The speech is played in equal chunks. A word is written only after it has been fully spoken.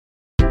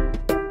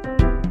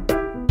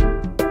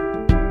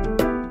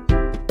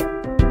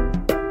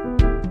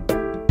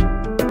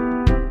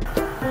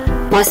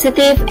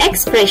Positive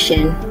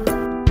expression.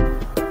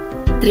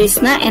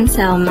 Trisna and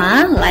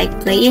Selma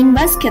like playing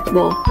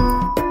basketball.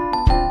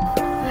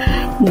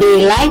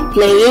 They like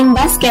playing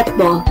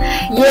basketball.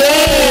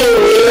 Yay!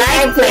 We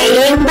like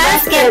playing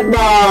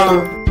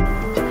basketball.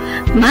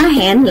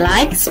 Mahen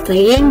likes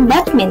playing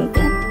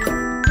badminton.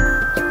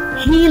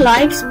 He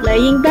likes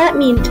playing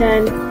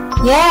badminton.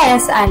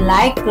 Yes, I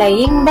like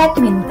playing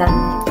badminton.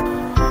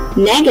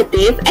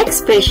 Negative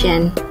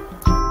expression.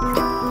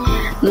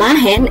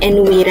 Mahen and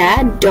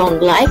Wira don't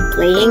like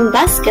playing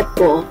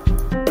basketball.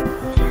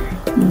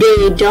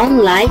 They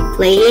don't like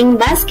playing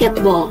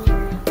basketball.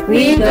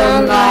 We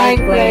don't like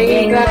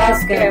playing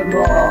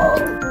basketball.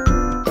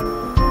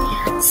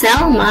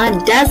 Selma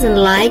doesn't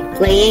like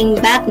playing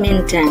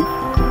badminton.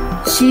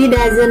 She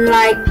doesn't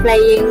like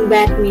playing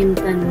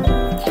badminton.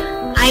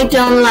 I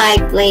don't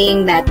like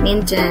playing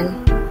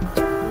badminton.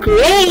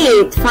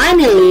 Great!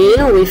 Finally,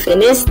 we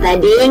finished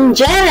studying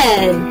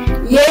Gerund.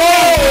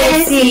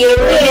 Yay! See you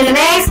in the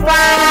next